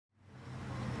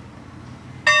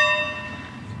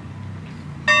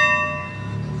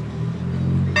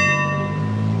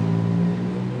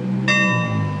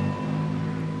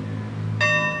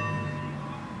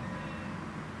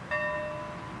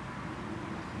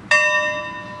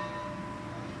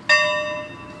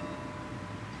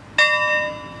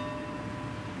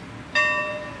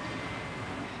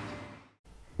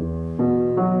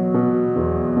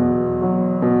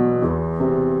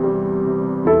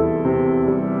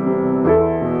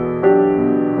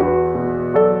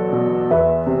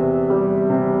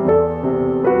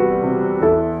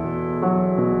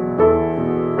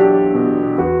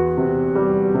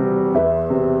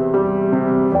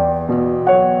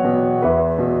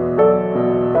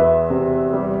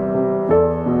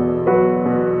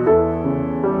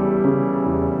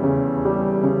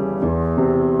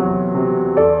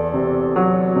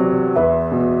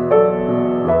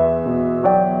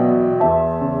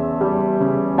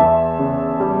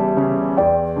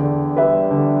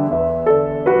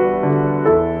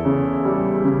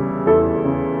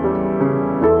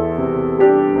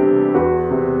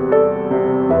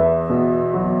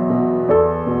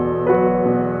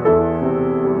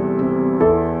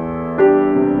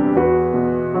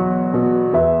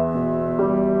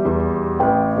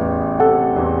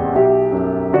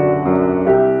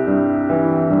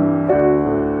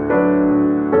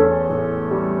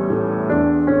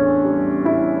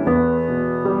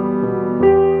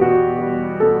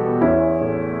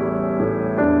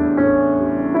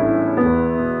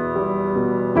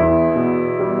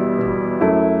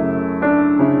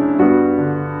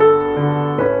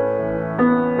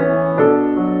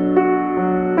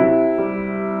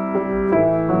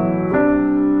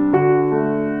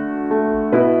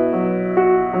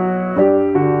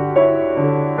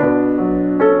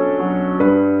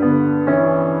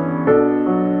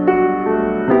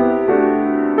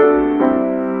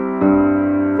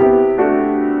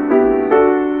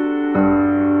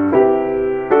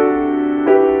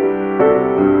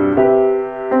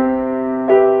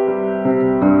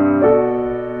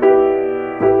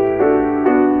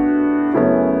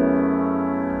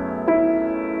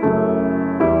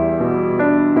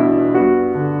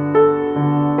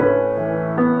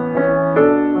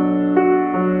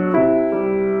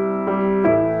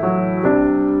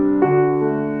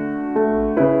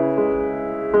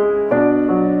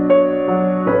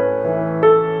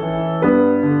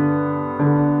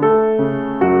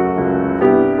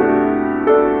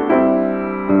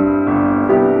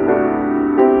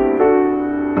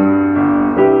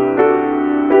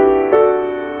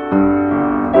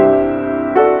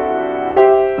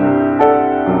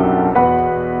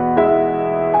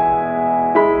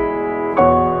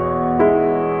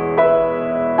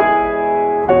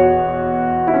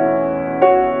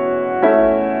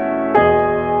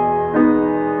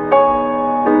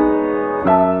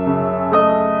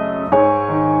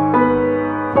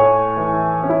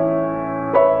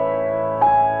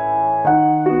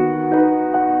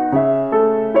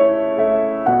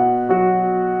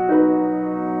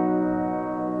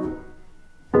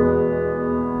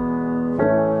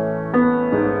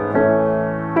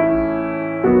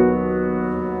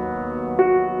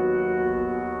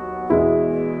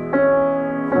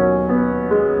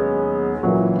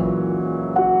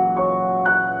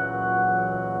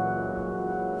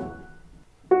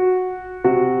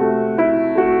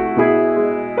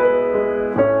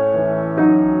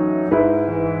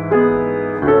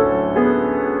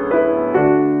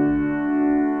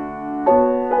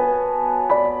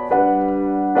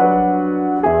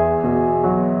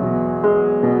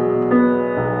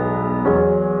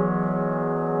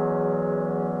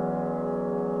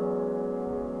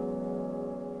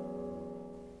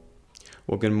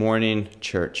good morning,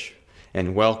 church,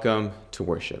 and welcome to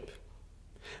worship.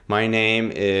 My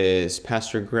name is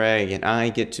Pastor Greg, and I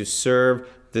get to serve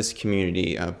this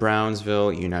community of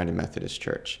Brownsville United Methodist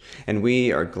Church. And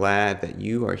we are glad that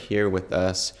you are here with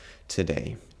us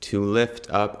today to lift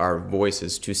up our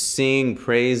voices, to sing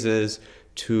praises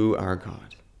to our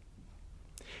God.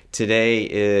 Today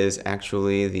is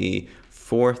actually the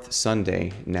fourth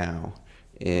Sunday now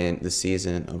in the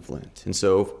season of Lent. And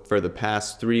so for the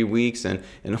past 3 weeks and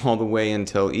all the way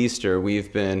until Easter,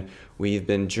 we've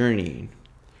been journeying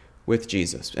with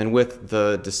Jesus and with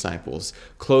the disciples,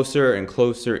 closer and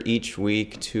closer each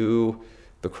week to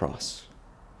the cross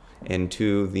and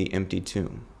to the empty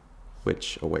tomb,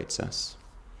 which awaits us.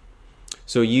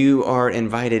 So you are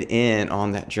invited in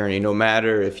on that journey. No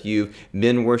matter if you've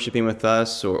been worshiping with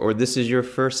us or this is your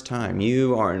first time,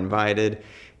 you are invited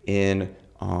in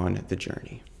on the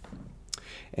journey.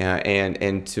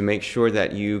 And to make sure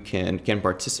that you can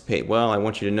participate well, I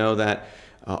want you to know that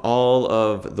all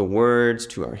of the words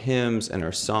to our hymns and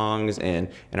our songs and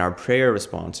our prayer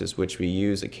responses, which we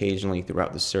use occasionally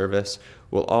throughout the service,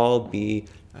 will all be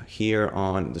here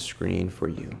on the screen for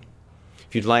you.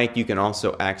 If you'd like, you can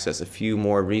also access a few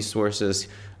more resources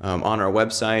on our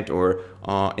website or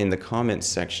in the comments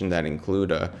section that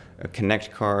include a Connect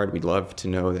card. We'd love to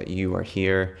know that you are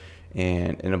here,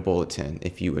 and in a bulletin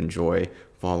if you enjoy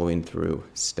following through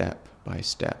step by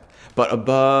step. But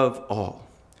above all,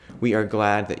 we are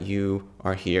glad that you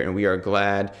are here, and we are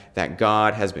glad that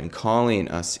God has been calling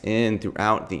us in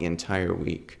throughout the entire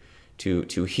week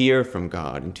to hear from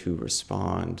God and to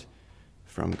respond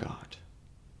from God.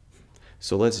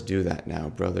 So let's do that now,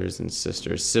 brothers and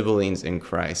sisters, siblings in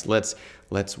Christ. Let's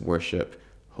worship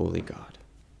Holy God.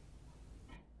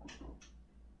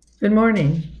 Good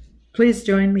morning. Please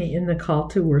join me in the call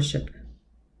to worship.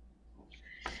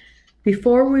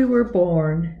 Before we were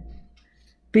born,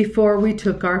 before we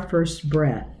took our first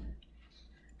breath,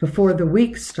 before the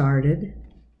week started,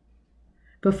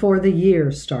 before the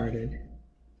year started,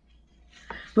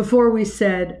 before we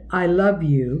said, I love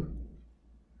you,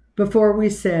 before we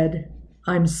said,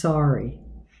 I'm sorry,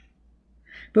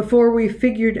 before we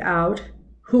figured out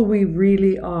who we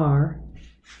really are,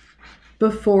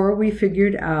 before we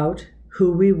figured out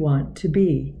who we want to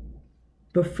be.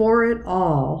 Before it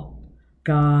all,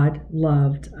 God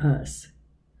loved us.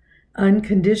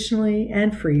 Unconditionally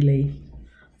and freely,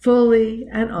 fully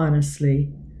and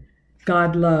honestly,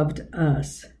 God loved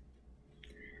us.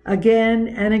 Again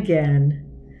and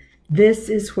again, this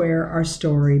is where our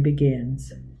story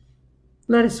begins.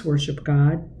 Let us worship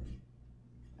God.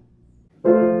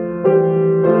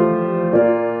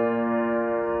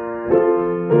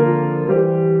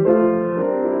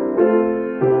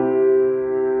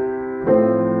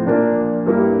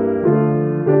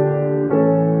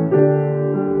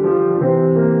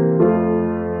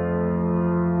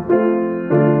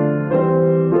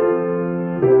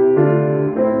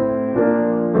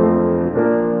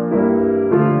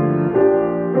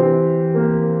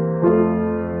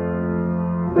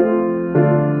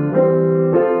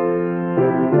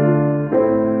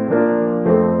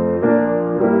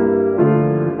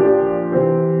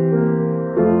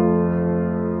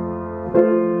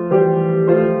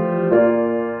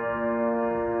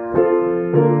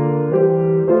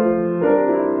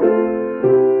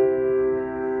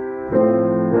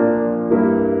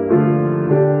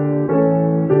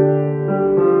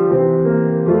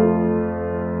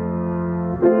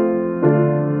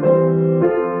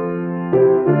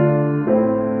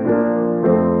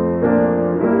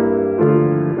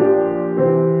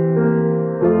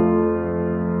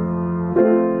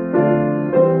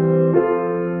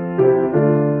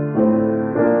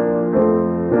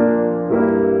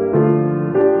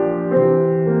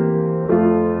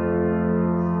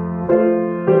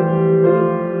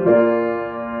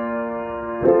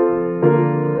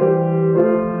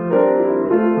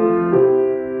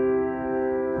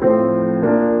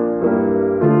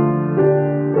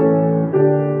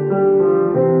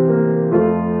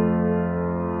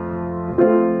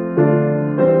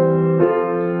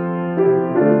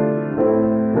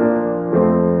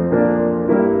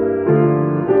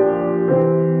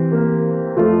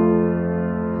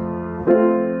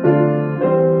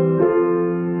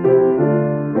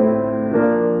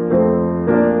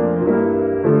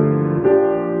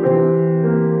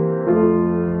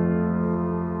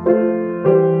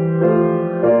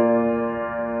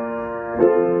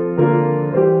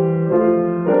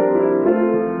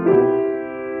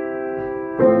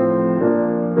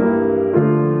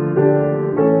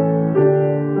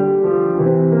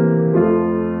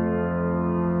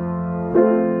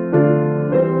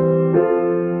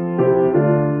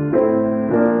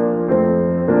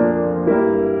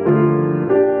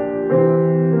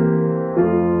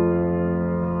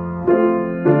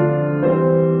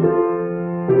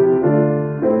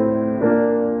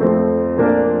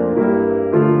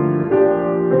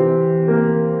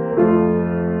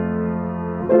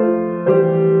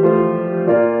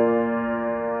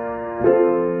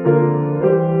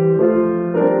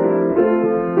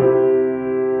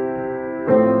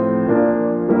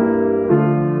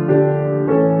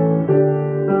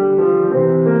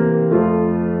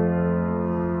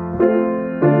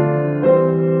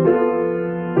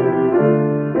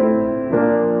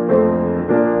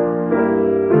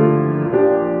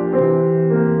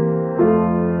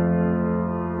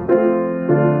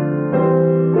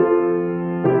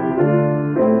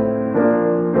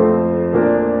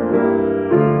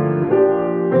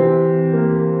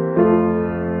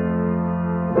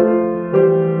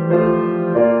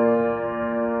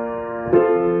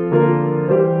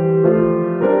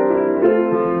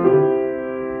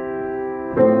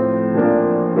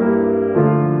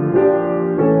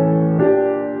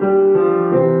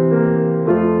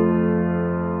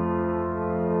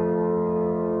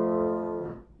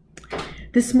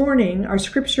 This morning, our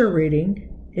scripture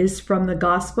reading is from the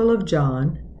Gospel of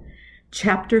John,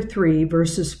 chapter 3,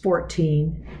 verses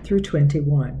 14 through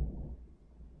 21.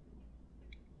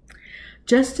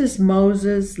 Just as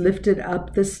Moses lifted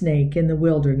up the snake in the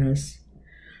wilderness,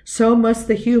 so must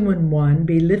the human one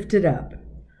be lifted up,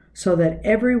 so that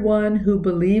everyone who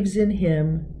believes in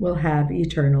him will have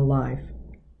eternal life.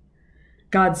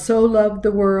 God so loved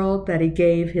the world that he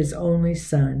gave his only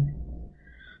Son,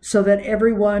 so that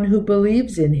everyone who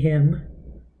believes in him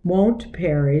won't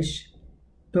perish,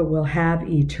 but will have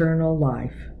eternal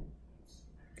life.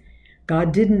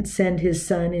 God didn't send his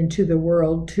Son into the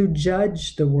world to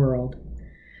judge the world,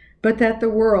 but that the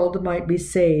world might be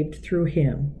saved through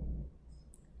him.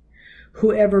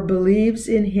 Whoever believes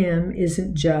in him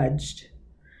isn't judged.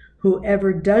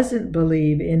 Whoever doesn't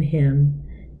believe in him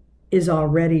is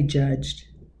already judged,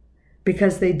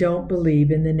 because they don't believe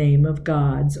in the name of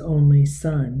God's only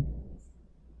Son.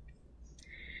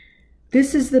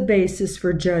 This is the basis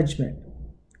for judgment.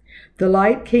 The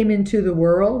light came into the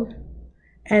world,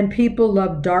 and people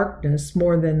loved darkness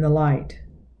more than the light,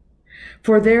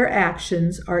 for their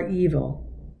actions are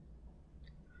evil.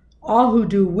 All who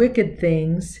do wicked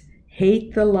things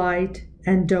hate the light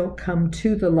and don't come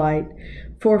to the light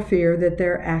for fear that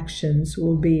their actions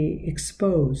will be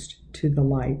exposed to the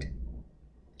light.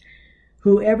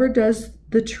 Whoever does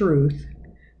the truth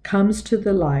comes to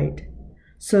the light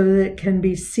so that it can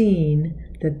be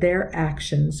seen that their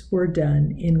actions were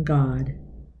done in God.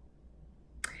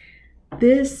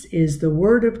 This is the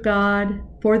word of God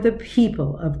for the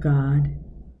people of God.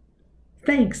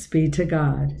 Thanks be to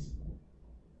God.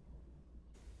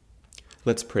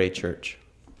 Let's pray, church.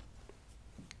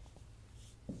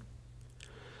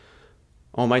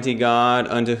 Almighty God,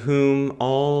 unto whom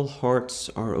all hearts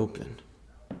are open,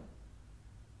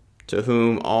 to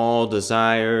whom all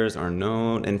desires are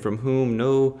known, and from whom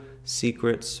no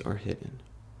secrets are hidden,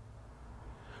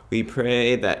 we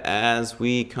pray that as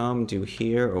we come to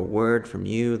hear a word from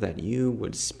you, that you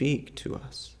would speak to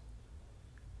us,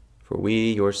 for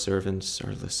we, your servants,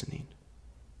 are listening.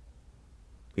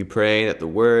 We pray that the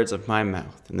words of my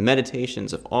mouth and the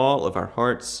meditations of all of our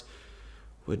hearts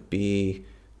would be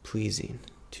pleasing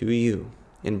to you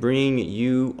and bring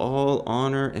you all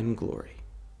honor and glory.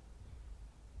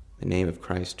 In the name of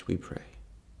Christ we pray.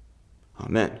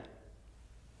 Amen.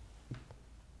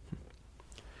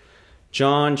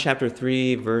 John chapter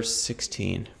 3, verse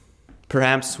 16.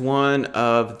 Perhaps one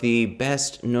of the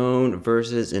best known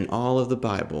verses in all of the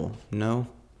Bible. No?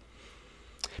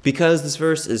 Because this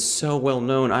verse is so well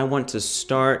known, I want to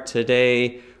start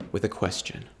today with a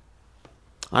question.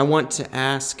 I want to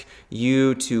ask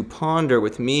you to ponder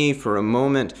with me for a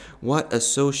moment what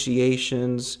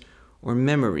associations or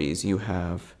memories you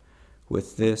have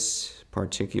with this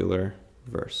particular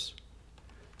verse.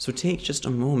 So take just a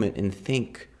moment and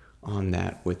think on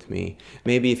that with me.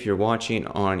 Maybe if you're watching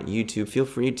on YouTube, feel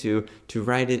free to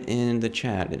write it in the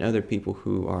chat, and other people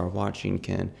who are watching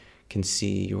can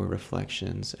see your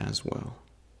reflections as well.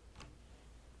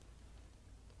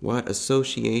 What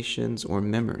associations or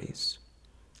memories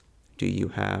do you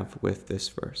have with this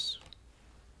verse?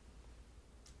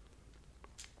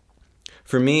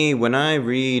 For me, when I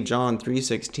read John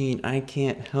 3:16, I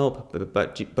can't help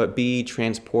but be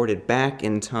transported back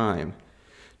in time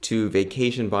to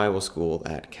Vacation Bible School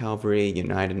at Calvary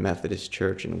United Methodist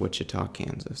Church in Wichita,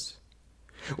 Kansas,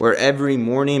 where every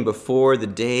morning before the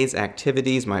day's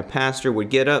activities, my pastor would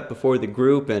get up before the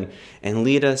group and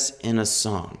lead us in a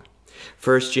song.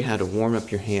 First, you had to warm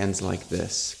up your hands like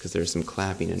this, because there's some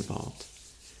clapping involved.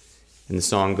 And the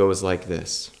song goes like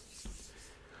this.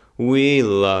 We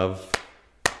love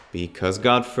because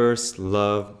God first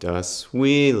loved us.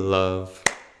 We love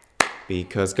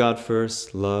because God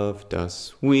first loved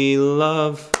us. We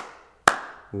love,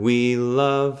 we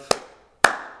love,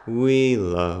 we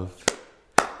love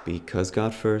because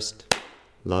God first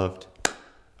loved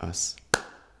us.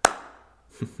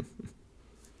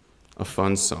 A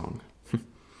fun song.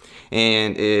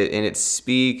 And it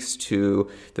speaks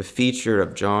to the feature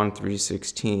of John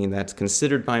 3:16 that's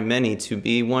considered by many to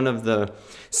be one of the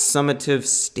summative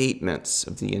statements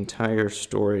of the entire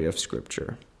story of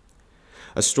Scripture.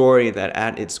 A story that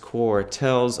at its core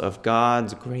tells of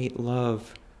God's great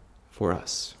love for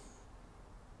us.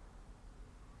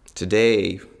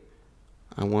 Today,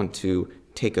 I want to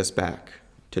take us back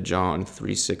to John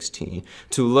 3:16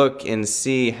 to look and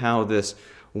see how this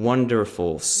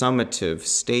wonderful summative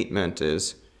statement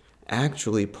is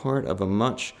actually part of a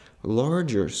much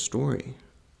larger story.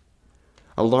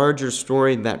 A larger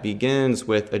story that begins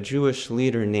with a Jewish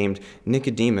leader named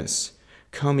Nicodemus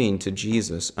coming to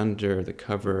Jesus under the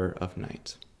cover of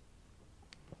night.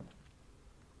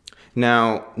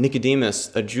 Now,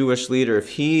 Nicodemus, a Jewish leader, if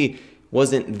he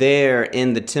wasn't there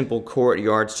in the temple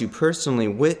courtyards to personally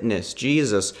witness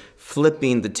Jesus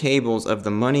flipping the tables of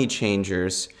the money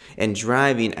changers and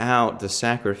driving out the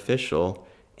sacrificial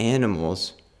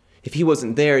animals, if he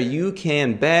wasn't there, you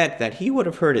can bet that he would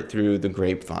have heard it through the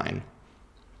grapevine.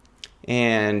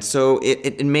 And so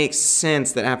it makes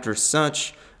sense that after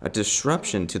such a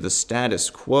disruption to the status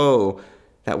quo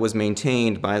that was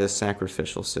maintained by the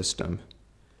sacrificial system,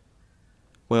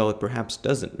 well, it perhaps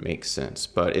doesn't make sense,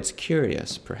 but it's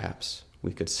curious, perhaps,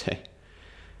 we could say,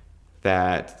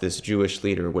 that this Jewish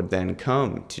leader would then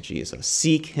come to Jesus,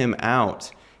 seek him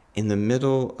out in the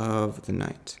middle of the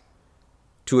night,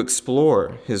 to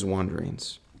explore his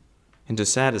wanderings and to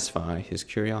satisfy his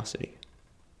curiosity.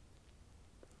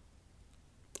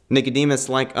 Nicodemus,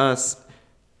 like us,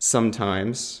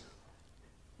 sometimes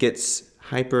gets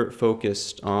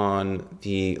hyper-focused on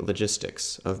the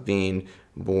logistics of being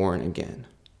born again.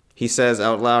 He says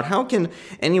out loud, "How can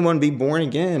anyone be born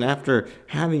again after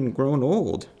having grown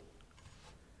old?" It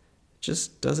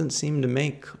just doesn't seem to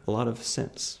make a lot of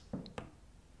sense.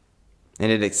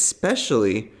 And it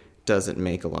especially doesn't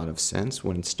make a lot of sense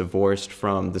when it's divorced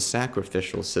from the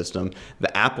sacrificial system,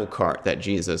 the apple cart that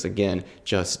Jesus, again,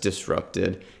 just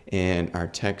disrupted in our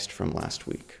text from last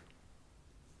week.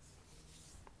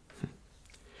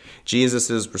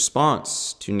 Jesus'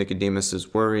 response to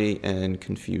Nicodemus' worry and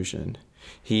confusion.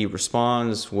 He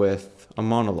responds with a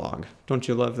monologue. Don't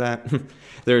you love that?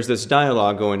 There's this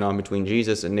dialogue going on between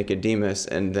Jesus and Nicodemus,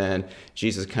 and then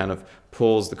Jesus kind of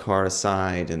pulls the car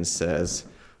aside and says,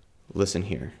 "Listen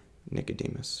here,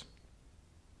 Nicodemus."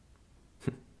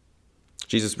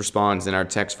 Jesus responds in our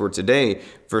text for today,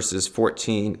 verses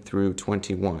 14 through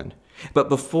 21. But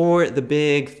before the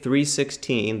big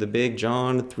 3:16, the big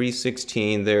John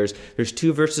 3:16, there's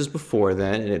two verses before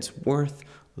then, and it's worth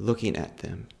looking at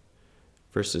them.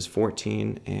 Verses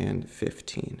 14 and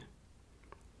 15.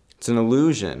 It's an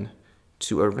allusion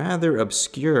to a rather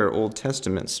obscure Old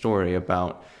Testament story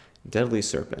about deadly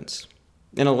serpents.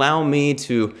 And allow me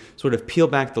to sort of peel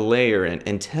back the layer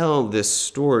and tell this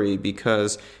story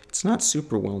because it's not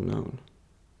super well known.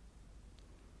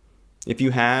 If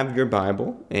you have your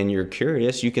Bible and you're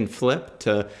curious, you can flip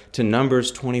to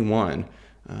Numbers 21,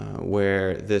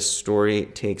 where this story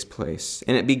takes place.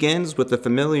 And it begins with a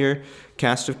familiar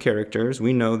cast of characters.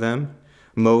 We know them.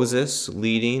 Moses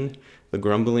leading the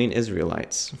grumbling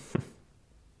Israelites.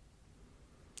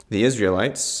 The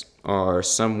Israelites are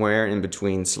somewhere in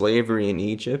between slavery in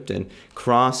Egypt and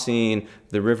crossing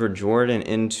the River Jordan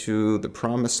into the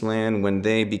Promised Land when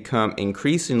they become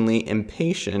increasingly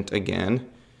impatient again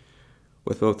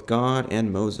with both God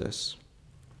and Moses.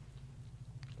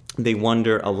 They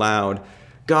wonder aloud,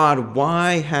 "God,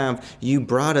 why have you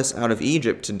brought us out of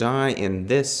Egypt to die in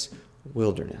this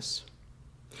wilderness?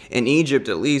 In Egypt,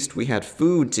 at least, we had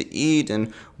food to eat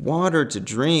and water to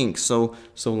drink, so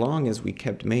long as we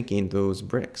kept making those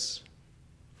bricks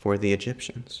for the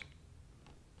Egyptians."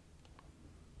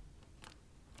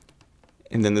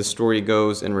 And then the story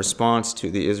goes, in response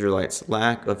to the Israelites'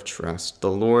 lack of trust,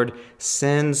 the Lord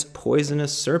sends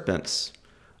poisonous serpents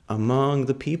among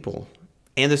the people.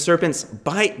 And the serpents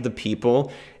bite the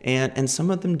people, and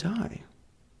some of them die.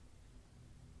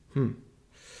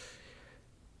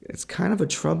 It's kind of a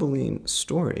troubling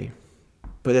story,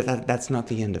 but that's not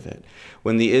the end of it.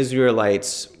 When the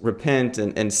Israelites repent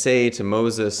and say to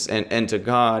Moses and to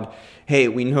God, "Hey,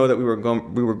 we know that we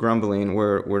were grumbling,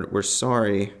 we're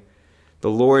sorry," the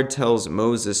Lord tells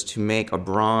Moses to make a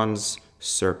bronze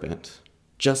serpent,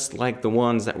 just like the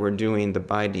ones that were doing the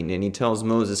biting. And he tells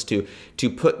Moses to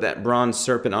put that bronze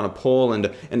serpent on a pole and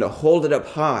to hold it up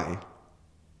high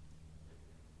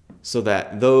so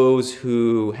that those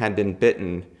who had been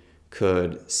bitten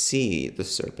could see the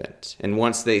serpent. And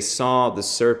once they saw the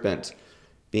serpent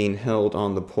being held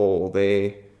on the pole,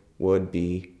 they would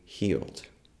be healed.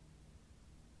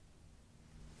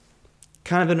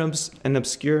 Kind of an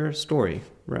obscure story,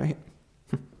 right?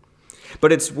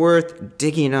 But it's worth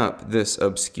digging up this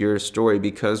obscure story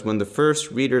because when the first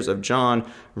readers of John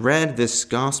read this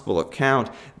gospel account,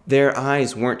 their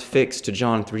eyes weren't fixed to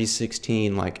John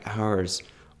 3:16 like ours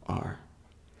are.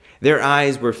 Their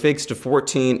eyes were fixed to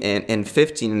 14 and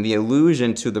 15 and the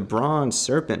allusion to the bronze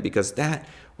serpent because that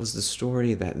was the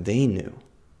story that they knew.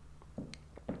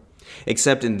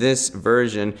 Except in this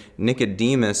version,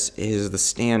 Nicodemus is the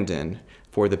stand-in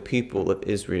for the people of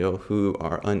Israel who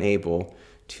are unable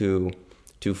to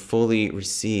fully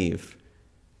receive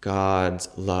God's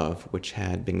love which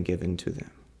had been given to them.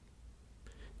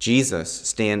 Jesus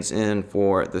stands in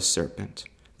for the serpent,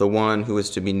 the one who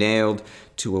is to be nailed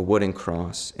to a wooden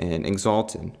cross and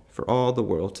exalted for all the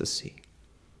world to see.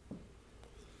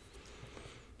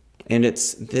 And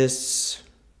it's this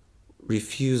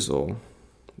refusal,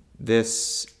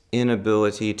 this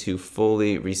inability to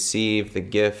fully receive the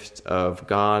gift of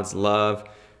God's love,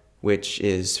 which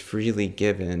is freely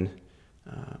given,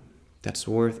 that's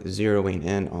worth zeroing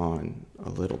in on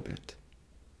a little bit.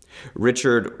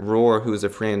 Richard Rohr, who's a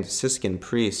Franciscan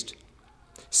priest,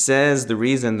 says the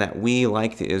reason that we,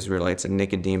 like the Israelites and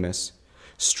Nicodemus,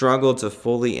 struggle to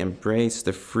fully embrace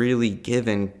the freely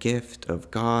given gift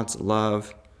of God's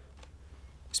love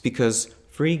is because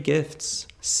free gifts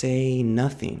say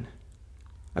nothing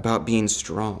about being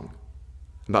strong,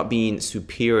 about being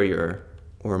superior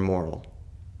or moral.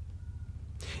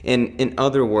 In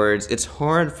other words, it's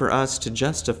hard for us to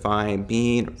justify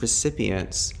being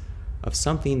recipients of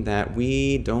something that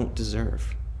we don't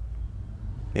deserve.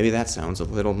 Maybe that sounds a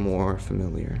little more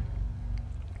familiar.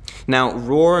 Now,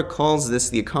 Rohr calls this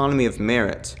the economy of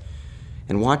merit.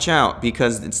 And watch out,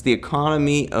 because it's the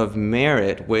economy of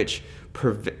merit which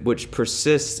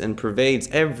persists and pervades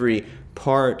every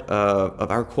part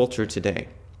of our culture today.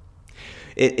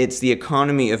 It's the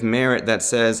economy of merit that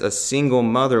says a single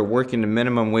mother working a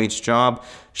minimum wage job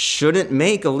shouldn't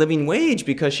make a living wage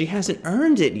because she hasn't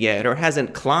earned it yet or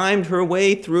hasn't climbed her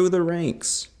way through the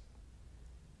ranks.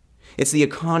 It's the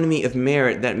economy of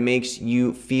merit that makes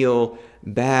you feel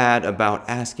bad about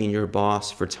asking your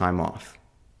boss for time off.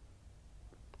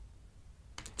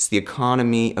 It's the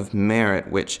economy of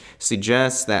merit which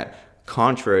suggests that,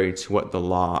 contrary to what the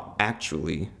law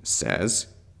actually says,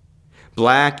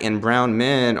 black and brown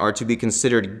men are to be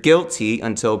considered guilty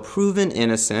until proven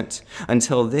innocent,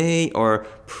 until they are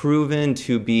proven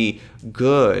to be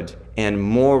good and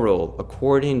moral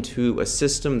according to a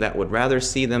system that would rather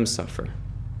see them suffer.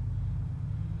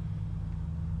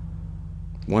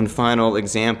 One final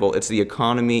example, it's the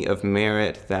economy of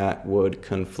merit that would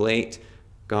conflate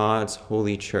God's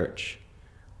holy church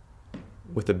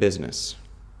with a business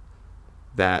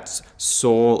that's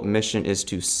sole mission is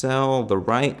to sell the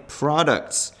right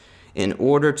products in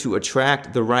order to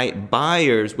attract the right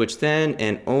buyers, which then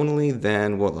and only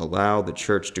then will allow the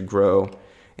church to grow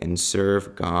and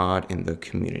serve God in the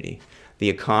community. The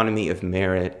economy of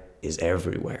merit is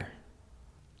everywhere.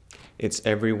 It's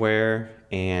everywhere,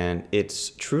 and it's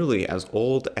truly as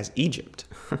old as Egypt,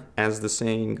 as the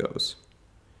saying goes.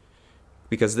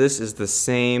 Because this is the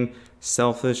same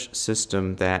selfish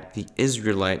system that the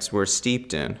Israelites were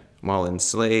steeped in while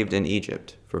enslaved in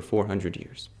Egypt for 400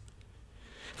 years.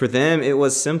 For them, it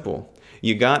was simple.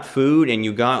 You got food and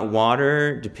you got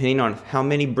water depending on how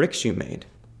many bricks you made.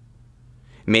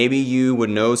 Maybe you would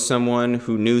know someone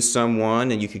who knew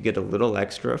someone and you could get a little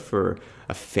extra for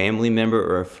a family member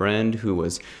or a friend who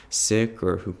was sick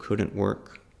or who couldn't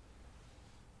work.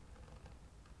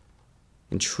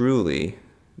 And truly,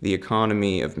 the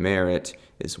economy of merit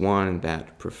is one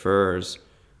that prefers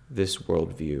this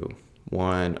worldview,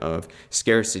 one of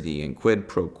scarcity and quid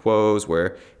pro quos,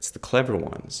 where it's the clever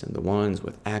ones and the ones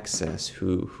with access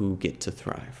who get to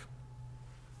thrive.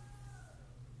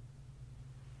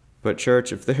 But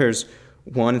church, if there's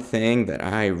one thing that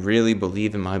I really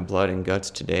believe in my blood and guts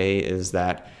today is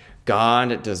that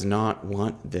God does not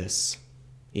want this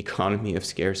economy of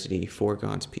scarcity for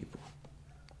God's people.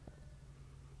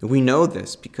 We know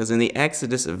this because in the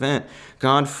Exodus event,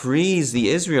 God frees the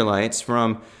Israelites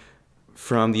from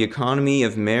the economy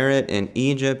of merit in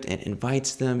Egypt and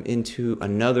invites them into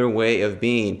another way of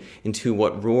being, into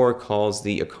what Rohr calls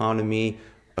the economy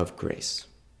of grace,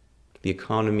 the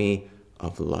economy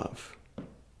of love.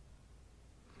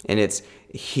 And it's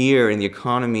here in the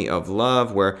economy of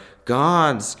love where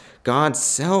God's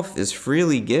self is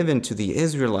freely given to the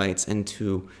Israelites and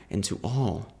to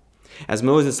all. As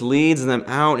Moses leads them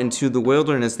out into the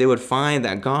wilderness, they would find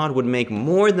that God would make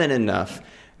more than enough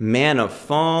manna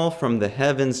fall from the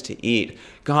heavens to eat.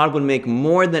 God would make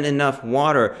more than enough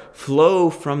water flow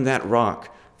from that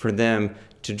rock for them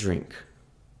to drink.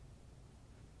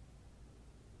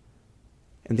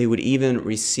 And they would even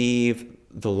receive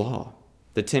the law,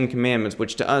 the 10 Commandments,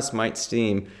 which to us might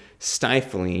seem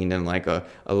stifling and like a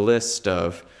list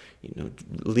of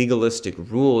legalistic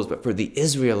rules. But for the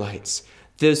Israelites,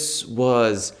 this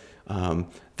was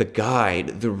the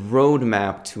guide, the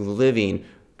roadmap to living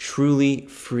truly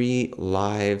free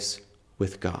lives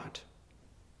with God,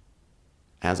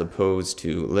 as opposed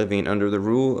to living under the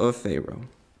rule of Pharaoh.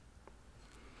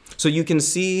 So you can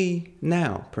see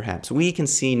now, we can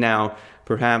see now,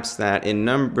 perhaps, that in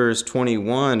Numbers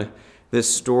 21,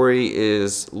 this story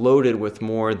is loaded with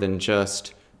more than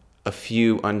just a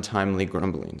few untimely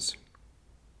grumblings.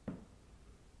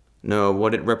 No,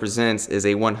 what it represents is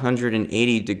a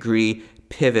 180-degree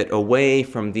pivot away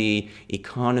from the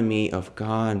economy of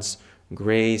God's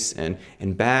grace and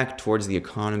back towards the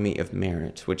economy of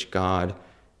merit, which God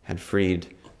had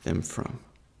freed them from.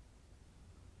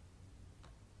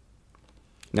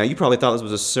 Now, you probably thought this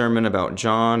was a sermon about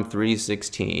John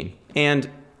 3:16, and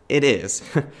it is.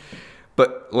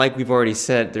 But like we've already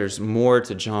said, there's more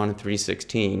to John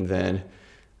 3:16 than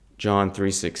John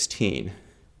 3:16.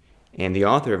 And the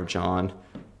author of John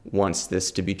wants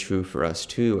this to be true for us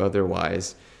too.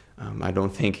 Otherwise, I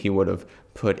don't think he would have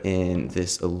put in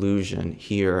this allusion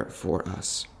here for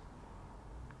us.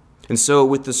 And so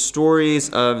with the stories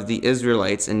of the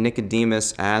Israelites and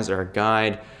Nicodemus as our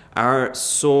guide, our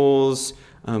souls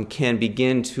can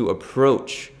begin to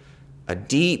approach a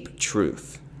deep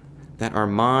truth that our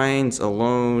minds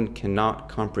alone cannot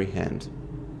comprehend.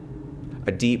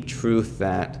 A deep truth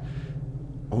that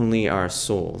only our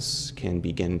souls can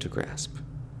begin to grasp.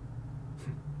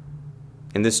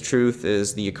 And this truth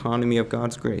is the economy of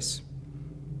God's grace,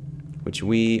 which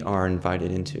we are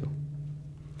invited into.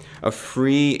 A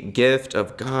free gift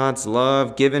of God's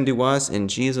love given to us in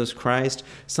Jesus Christ,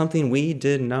 something we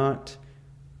did not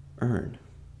earn,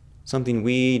 something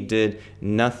we did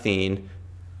nothing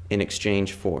in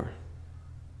exchange for.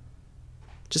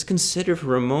 Just consider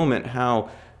for a moment how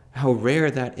rare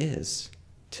that is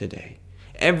today.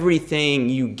 Everything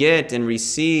you get and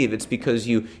receive, it's because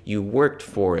you worked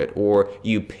for it or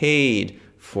you paid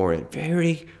for it.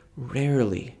 Very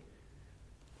rarely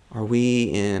are we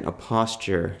in a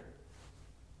posture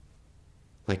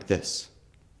like this.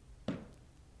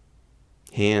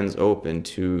 Hands open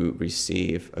to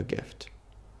receive a gift.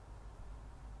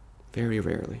 Very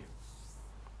rarely.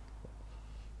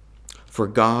 For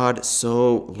God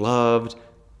so loved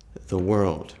the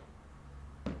world.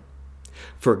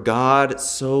 For God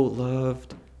so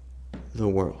loved the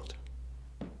world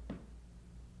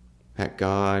that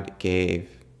God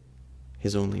gave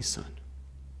his only Son.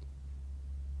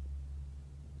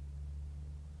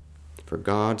 For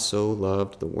God so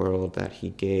loved the world that he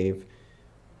gave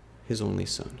his only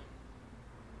Son.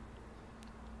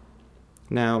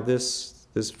 Now, this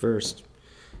verse,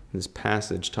 this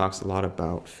passage talks a lot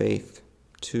about faith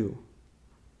too.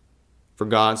 For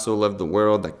God so loved the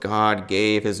world that God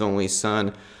gave his only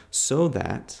Son so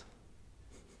that,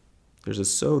 there's a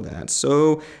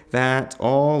so that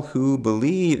all who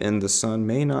believe in the Son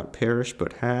may not perish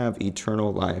but have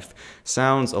eternal life.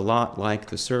 Sounds a lot like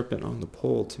the serpent on the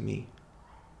pole to me.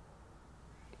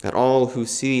 That all who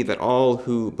see, that all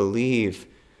who believe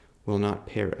will not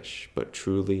perish but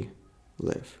truly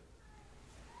live.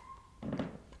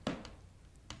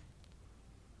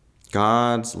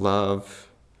 God's love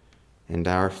and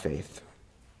our faith.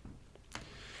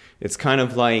 It's kind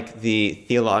of like the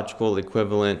theological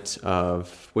equivalent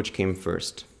of which came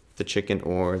first, the chicken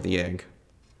or the egg.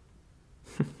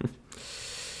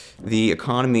 The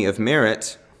economy of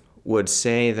merit would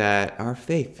say that our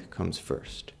faith comes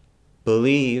first.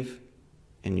 Believe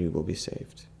and you will be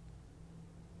saved.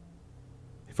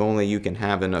 If only you can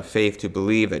have enough faith to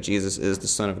believe that Jesus is the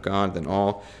Son of God, then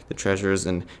all the treasures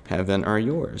in heaven are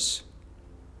yours.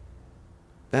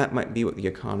 That might be what the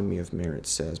economy of merit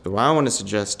says. But what I want to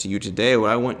suggest to you today,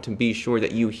 what I want to be sure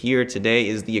that you hear today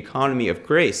is the economy of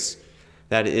grace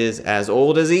that is as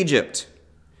old as Egypt.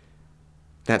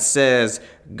 That says,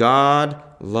 God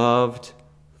loved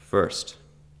first.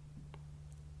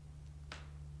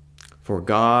 For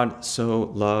God so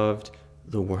loved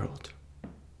the world.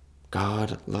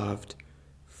 God loved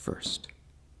first.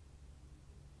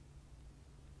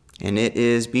 And it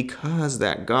is because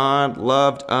that God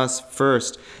loved us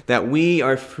first that we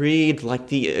are freed like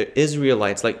the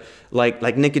Israelites,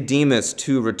 like Nicodemus,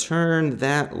 to return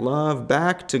that love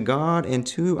back to God and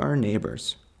to our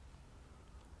neighbors.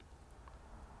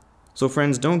 So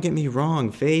friends, don't get me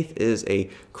wrong. Faith is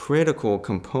a critical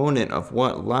component of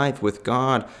what life with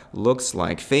God looks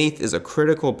like. Faith is a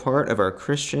critical part of our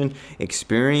Christian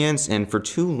experience, and for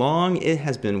too long it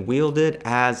has been wielded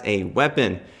as a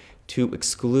weapon to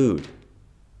exclude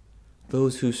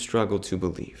those who struggle to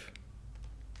believe,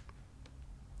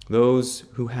 those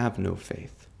who have no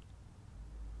faith.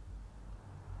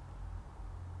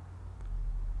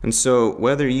 And so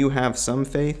whether you have some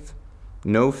faith,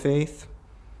 no faith,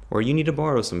 or you need to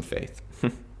borrow some faith,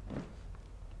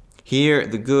 hear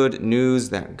the good news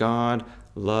that God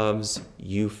loves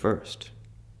you first.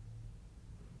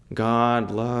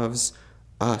 God loves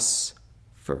us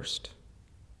first.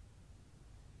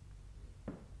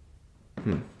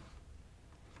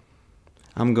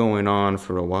 I'm going on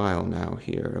for a while now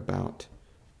here about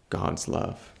God's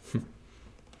love.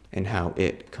 and how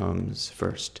it comes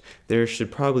first. There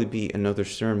should probably be another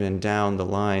sermon down the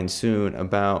line soon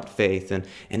about faith,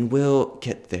 and we'll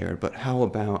get there. But how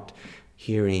about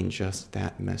hearing just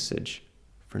that message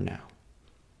for now?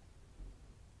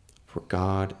 For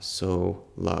God so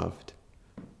loved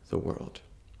the world.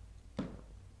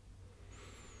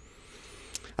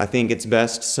 I think it's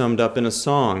best summed up in a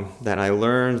song that I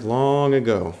learned long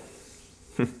ago.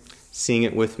 Sing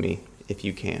it with me if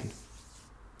you can.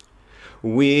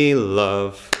 We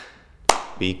love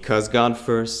because God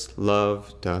first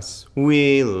loved us.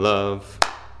 We love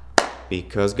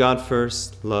because God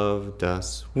first loved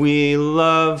us. We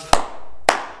love,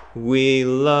 we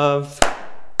love,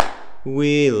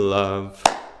 we love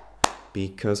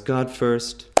because God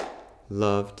first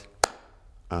loved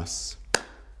us.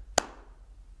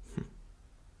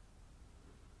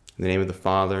 In the name of the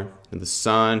Father, and the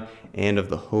Son, and of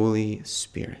the Holy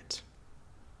Spirit.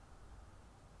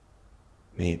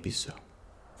 May it be so.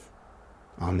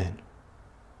 Amen.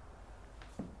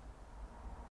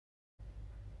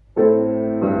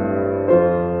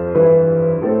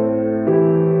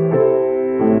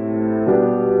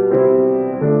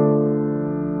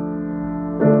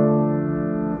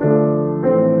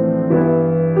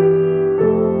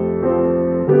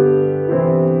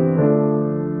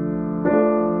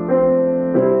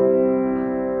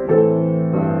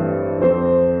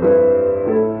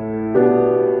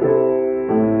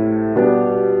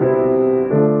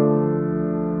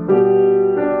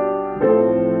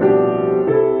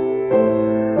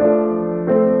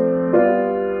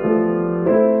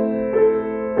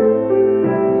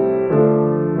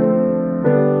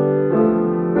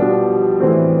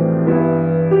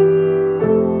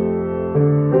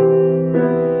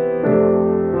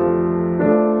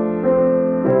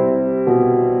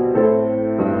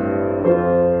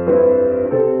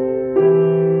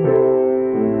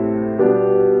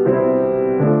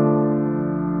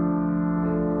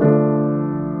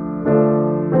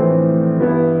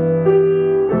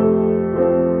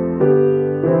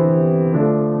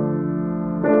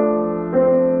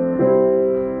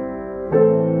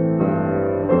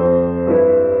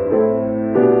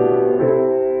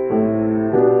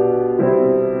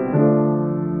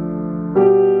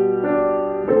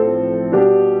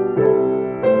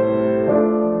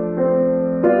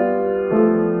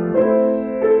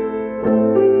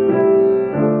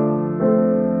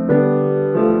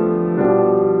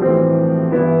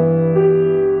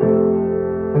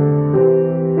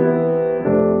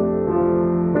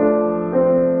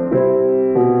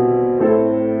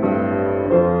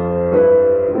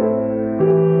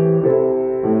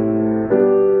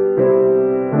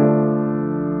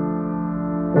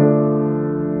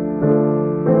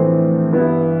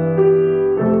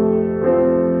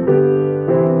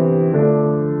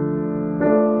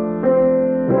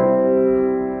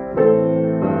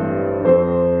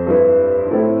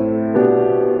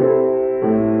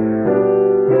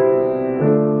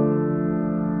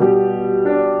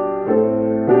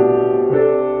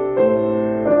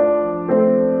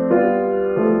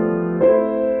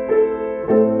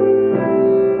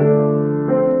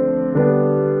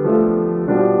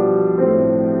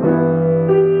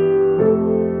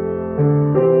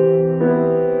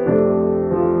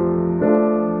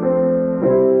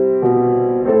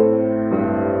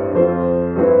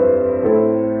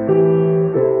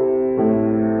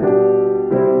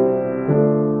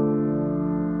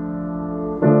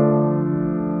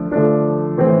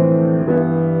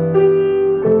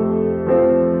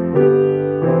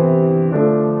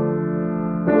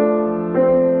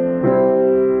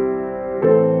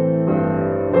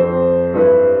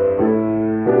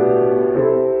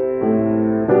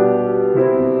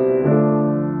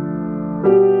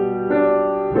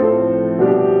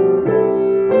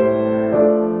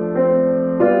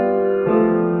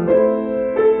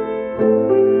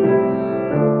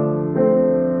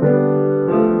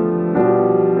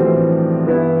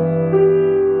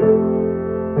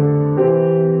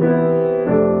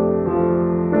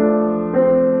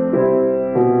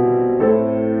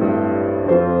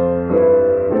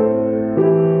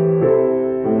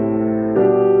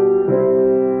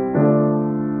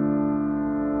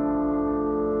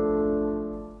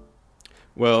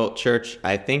 Well, church,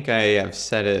 I think I have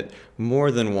said it more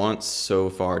than once so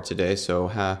far today,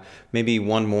 so maybe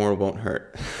one more won't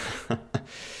hurt.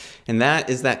 And that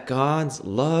is that God's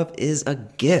love is a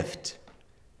gift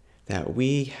that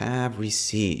we have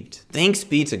received. Thanks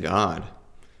be to God.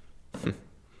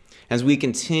 As we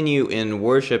continue in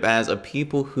worship as a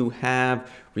people who have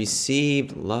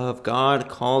received love, God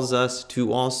calls us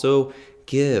to also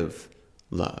give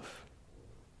love.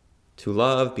 To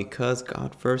love because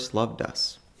God first loved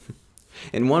us.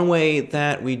 And one way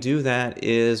that we do that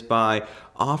is by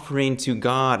offering to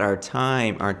God our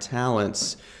time, our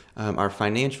talents, our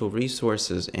financial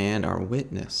resources, and our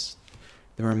witness.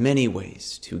 There are many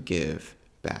ways to give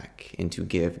back and to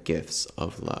give gifts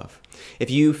of love. If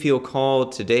you feel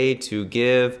called today to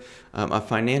give a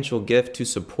financial gift to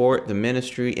support the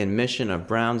ministry and mission of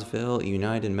Brownsville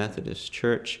United Methodist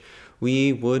Church,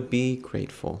 we would be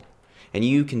grateful. And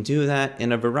you can do that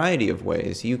in a variety of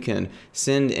ways. You can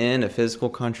send in a physical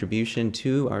contribution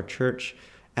to our church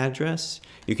address.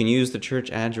 You can use the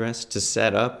church address to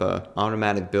set up an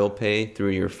automatic bill pay through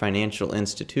your financial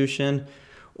institution,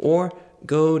 or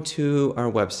go to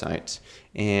our website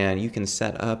and you can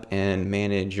set up and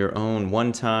manage your own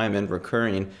one-time and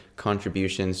recurring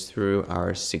contributions through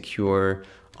our secure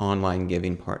online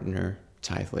giving partner,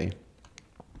 Tithely.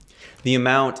 The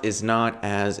amount is not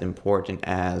as important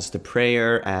as the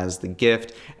prayer, as the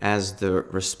gift, as the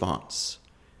response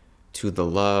to the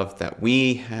love that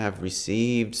we have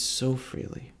received so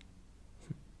freely.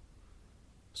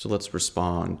 So let's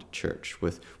respond, church,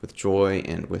 with joy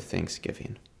and with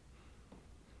thanksgiving.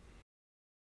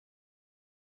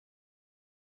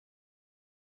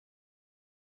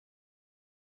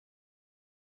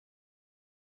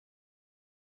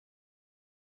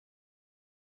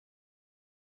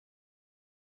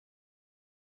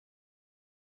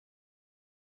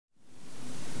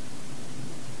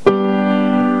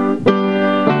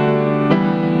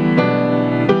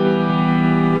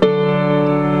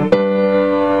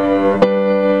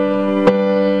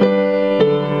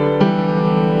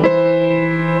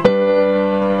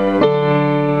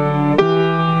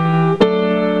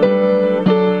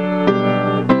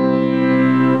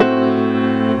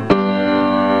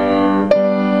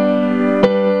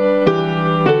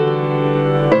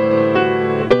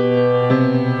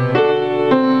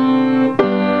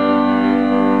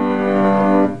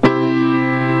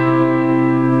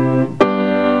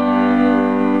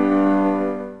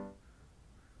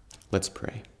 Let's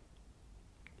pray.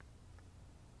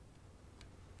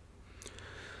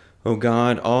 O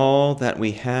God, all that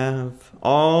we have,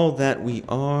 all that we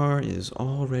are is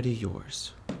already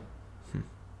yours.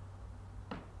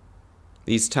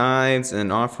 These tithes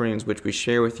and offerings which we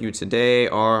share with you today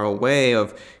are a way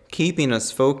of keeping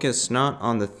us focused not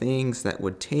on the things that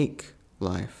would take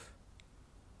life,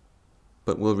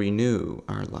 but will renew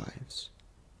our lives.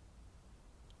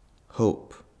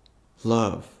 Hope,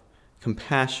 love,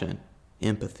 compassion,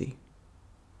 empathy,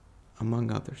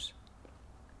 among others.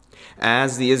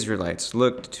 As the Israelites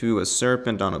looked to a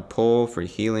serpent on a pole for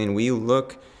healing, we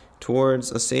look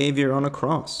towards a Savior on a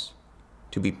cross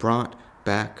to be brought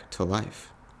back to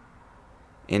life.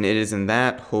 And it is in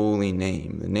that holy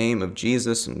name, the name of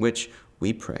Jesus, in which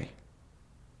we pray.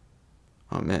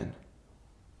 Amen.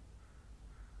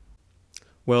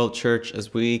 Well, church,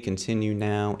 as we continue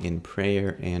now in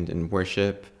prayer and in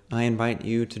worship, I invite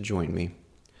you to join me.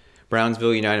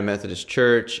 Brownsville United Methodist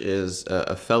Church is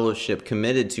a fellowship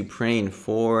committed to praying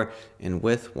for and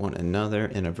with one another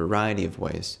in a variety of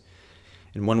ways.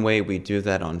 And one way we do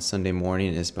that on Sunday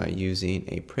morning is by using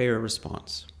a prayer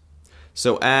response.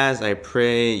 So as I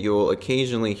pray, you'll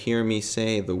occasionally hear me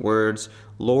say the words,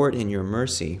 "Lord, in your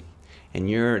mercy," and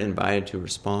you're invited to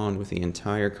respond with the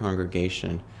entire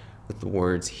congregation with the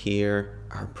words, "Hear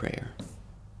our prayer."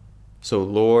 So,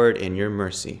 Lord, in your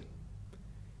mercy,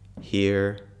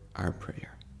 hear our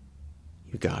prayer.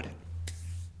 You got it.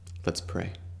 Let's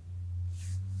pray.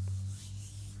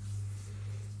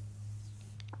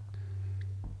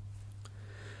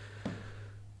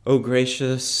 O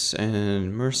gracious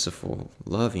and merciful,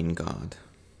 loving God,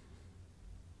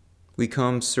 we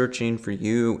come searching for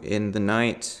you in the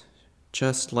night,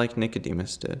 just like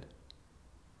Nicodemus did.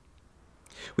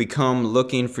 We come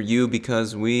looking for you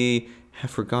because we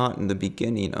have forgotten the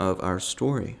beginning of our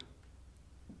story,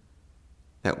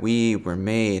 that we were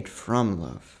made from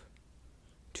love,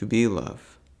 to be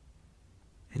love,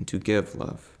 and to give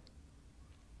love.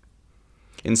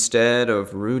 Instead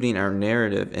of rooting our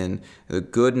narrative in the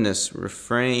goodness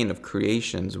refrain of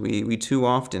creations, we too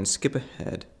often skip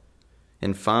ahead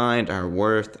and find our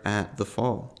worth at the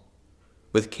fall,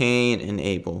 with Cain and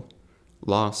Abel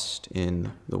lost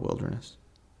in the wilderness.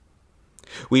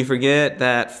 We forget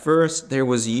that first there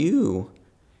was you,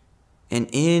 and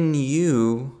in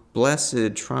you,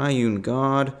 blessed triune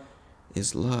God,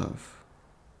 is love.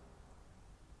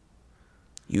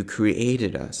 You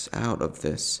created us out of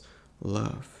this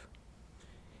love.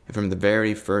 And from the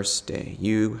very first day,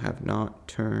 you have not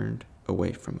turned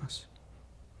away from us.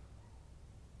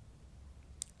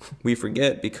 We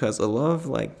forget because a love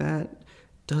like that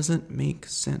doesn't make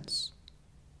sense.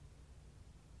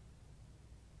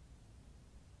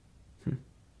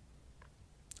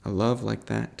 A love like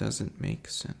that doesn't make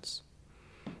sense.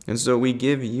 And so we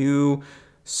give you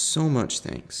so much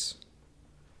thanks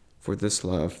for this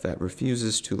love that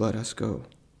refuses to let us go.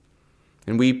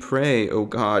 And we pray, O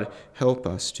God, help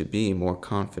us to be more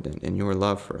confident in your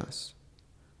love for us,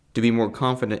 to be more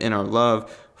confident in our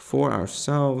love for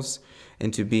ourselves,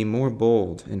 and to be more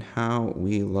bold in how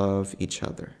we love each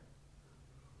other.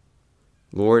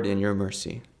 Lord, in your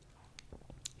mercy,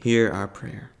 hear our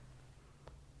prayer.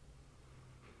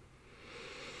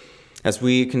 As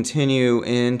we continue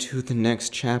into the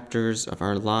next chapters of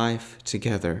our life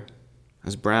together,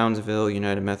 as Brownsville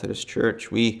United Methodist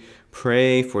Church, we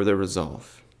pray for the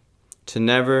resolve to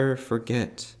never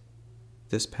forget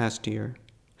this past year,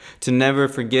 to never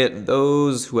forget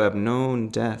those who have known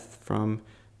death from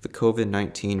the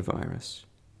COVID-19 virus.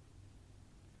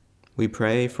 We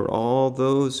pray for all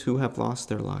those who have lost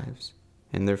their lives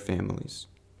and their families.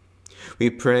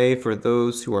 We pray for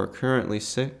those who are currently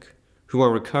sick, who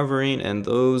are recovering, and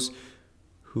those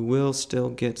who will still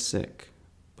get sick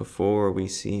before we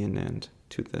see an end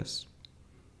to this.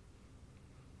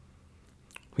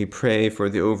 We pray for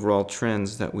the overall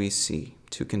trends that we see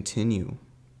to continue.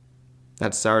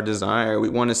 That's our desire. We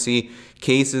want to see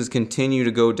cases continue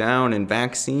to go down and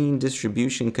vaccine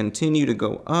distribution continue to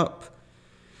go up.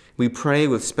 We pray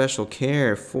with special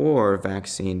care for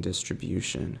vaccine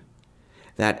distribution,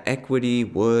 that equity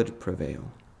would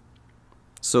prevail,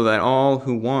 so that all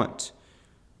who want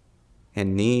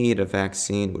and need a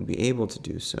vaccine would be able to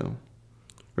do so,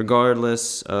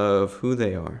 regardless of who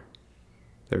they are,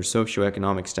 their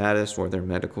socioeconomic status, or their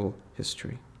medical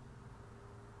history.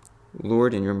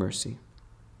 Lord, in your mercy,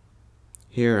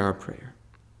 hear our prayer.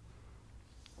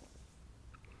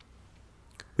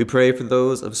 We pray for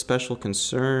those of special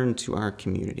concern to our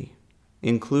community,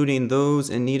 including those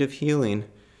in need of healing.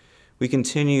 We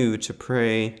continue to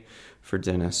pray for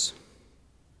Dennis,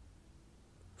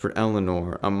 for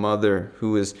Eleanor, a mother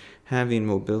who is having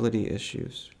mobility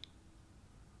issues,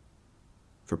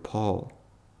 for Paul,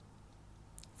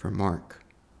 for Mark,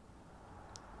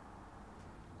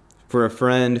 for a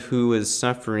friend who is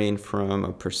suffering from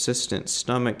a persistent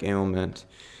stomach ailment,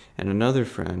 and another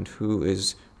friend who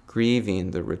is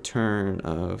grieving the return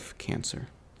of cancer.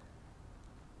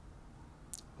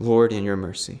 Lord, in your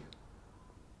mercy,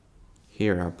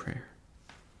 hear our prayer.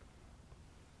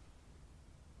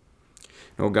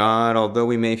 Oh God, although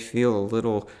we may feel a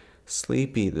little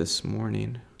sleepy this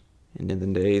morning and in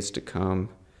the days to come,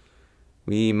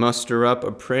 we muster up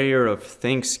a prayer of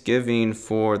thanksgiving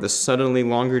for the suddenly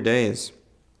longer days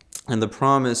and the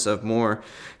promise of more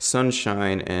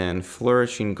sunshine and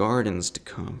flourishing gardens to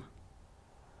come.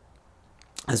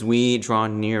 As we draw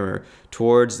nearer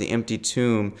towards the empty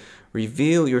tomb,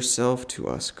 reveal yourself to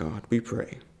us, God, we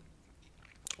pray.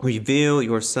 Reveal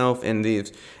yourself in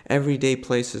these everyday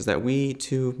places that we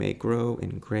too may grow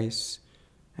in grace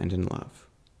and in love.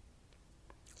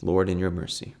 Lord, in your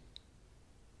mercy,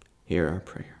 hear our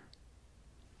prayer.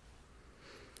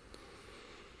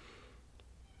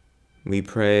 We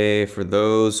pray for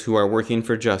those who are working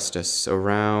for justice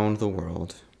around the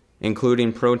world,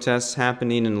 including protests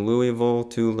happening in Louisville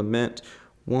to lament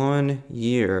 1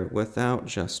 year without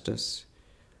justice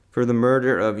for the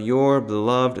murder of your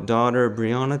beloved daughter,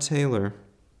 Breonna Taylor.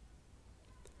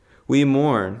 We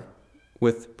mourn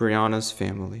with Breonna's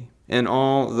family and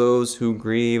all those who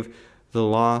grieve the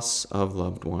loss of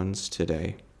loved ones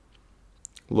today.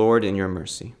 Lord, in your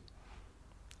mercy,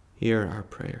 hear our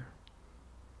prayer.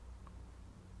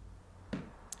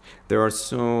 There are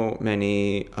so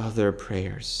many other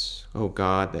prayers, O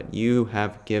God, that you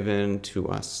have given to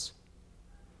us.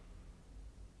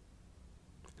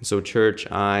 And so, church,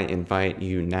 I invite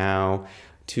you now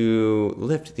to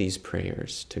lift these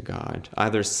prayers to God,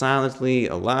 either silently,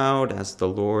 aloud, as the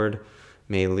Lord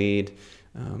may lead,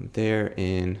 there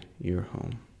in your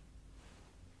home.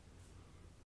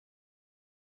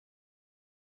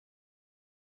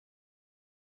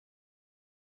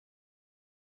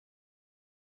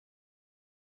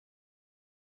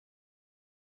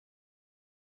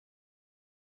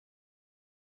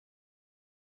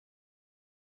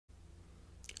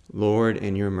 Lord,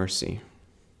 in your mercy,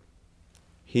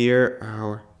 hear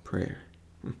our prayer.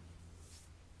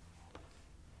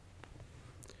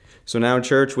 So now,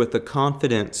 church, with the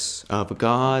confidence of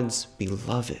God's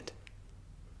beloved,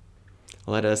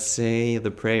 let us say the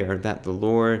prayer that the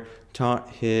Lord taught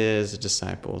his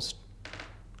disciples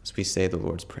as we say the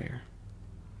Lord's Prayer.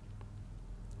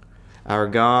 Our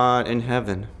God in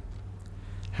heaven,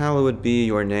 hallowed be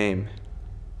your name.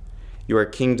 Your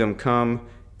kingdom come,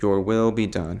 your will be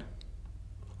done,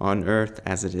 on earth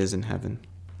as it is in heaven.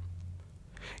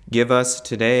 Give us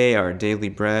today our daily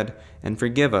bread, and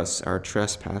forgive us our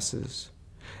trespasses,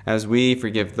 as we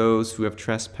forgive those who have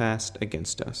trespassed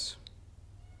against us.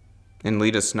 And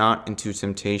lead us not into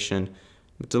temptation,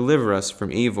 but deliver us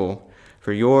from evil.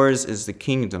 For yours is the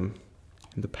kingdom,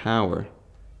 and the power,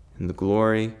 and the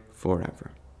glory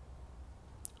forever.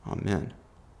 Amen.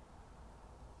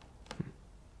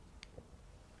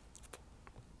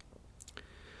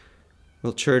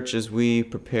 Well, church, as we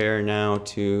prepare now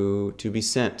to be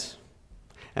sent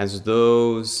as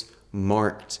those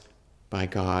marked by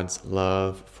God's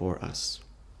love for us,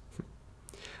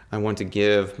 I want to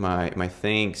give my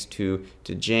thanks to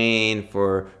Jane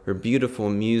for her beautiful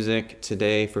music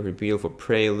today, for her beautiful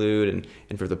prelude,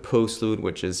 and for the postlude,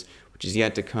 which is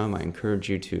yet to come. I encourage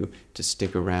you to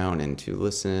stick around and to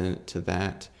listen to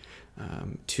that.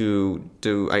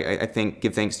 I think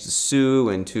give thanks to Sue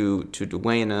and to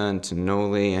Duena and to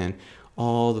Noli and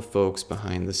all the folks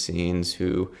behind the scenes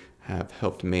who have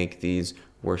helped make these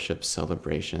worship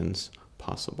celebrations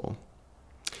possible.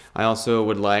 I also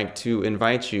would like to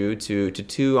invite you to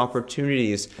two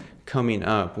opportunities coming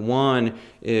up. One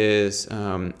is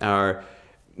our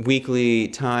weekly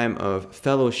time of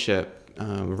fellowship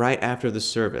right after the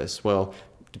service. Well,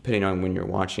 depending on when you're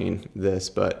watching this,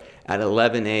 but at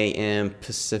 11 a.m.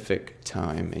 Pacific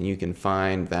time. And you can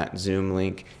find that Zoom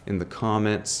link in the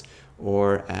comments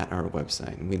or at our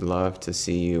website. And we'd love to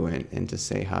see you and to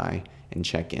say hi and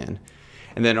check in.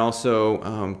 And then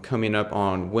also coming up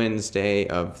on Wednesday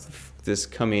of this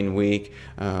coming week,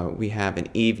 we have an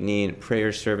evening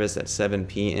prayer service at 7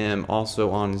 p.m.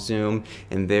 also on Zoom,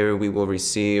 and there we will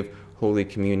receive Holy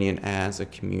Communion as a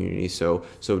community. So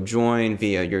join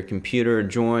via your computer,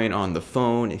 join on the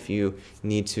phone if you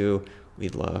need to.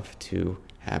 We'd love to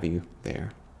have you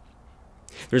there.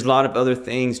 There's a lot of other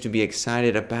things to be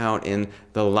excited about in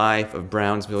the life of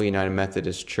Brownsville United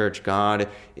Methodist Church. God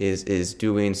is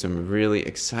doing some really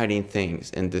exciting things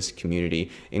in this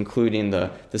community, including the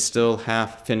still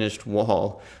half-finished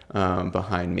wall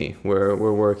behind me. We're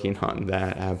working on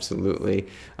that, absolutely.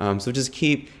 So just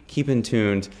keep in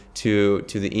tuned to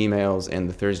the emails and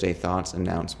the Thursday Thoughts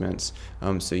announcements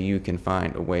so you can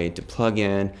find a way to plug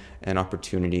in an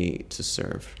opportunity to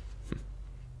serve.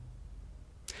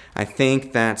 I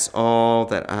think that's all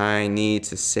that I need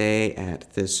to say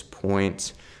at this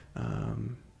point.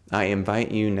 I invite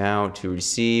you now to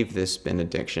receive this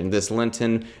benediction, this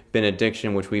Lenten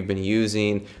benediction, which we've been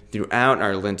using throughout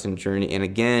our Lenten journey. And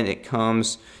again, it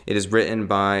is written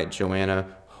by Joanna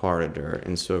Harder,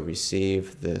 and so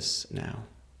receive this now.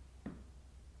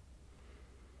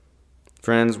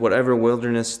 Friends, whatever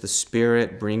wilderness the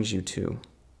Spirit brings you to,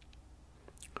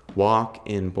 walk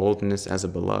in boldness as a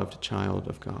beloved child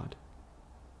of God.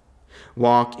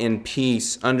 Walk in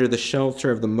peace under the shelter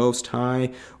of the Most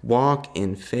High. Walk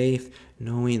in faith,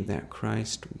 knowing that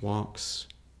Christ walks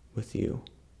with you.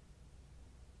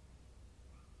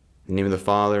 In the name of the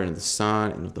Father, and of the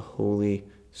Son, and of the Holy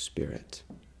Spirit.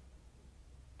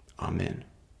 Amen.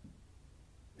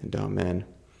 And amen.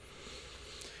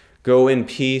 Go in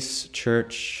peace,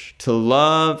 church, to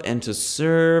love and to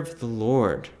serve the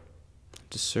Lord,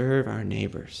 to serve our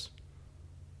neighbors.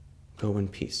 Go in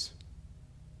peace.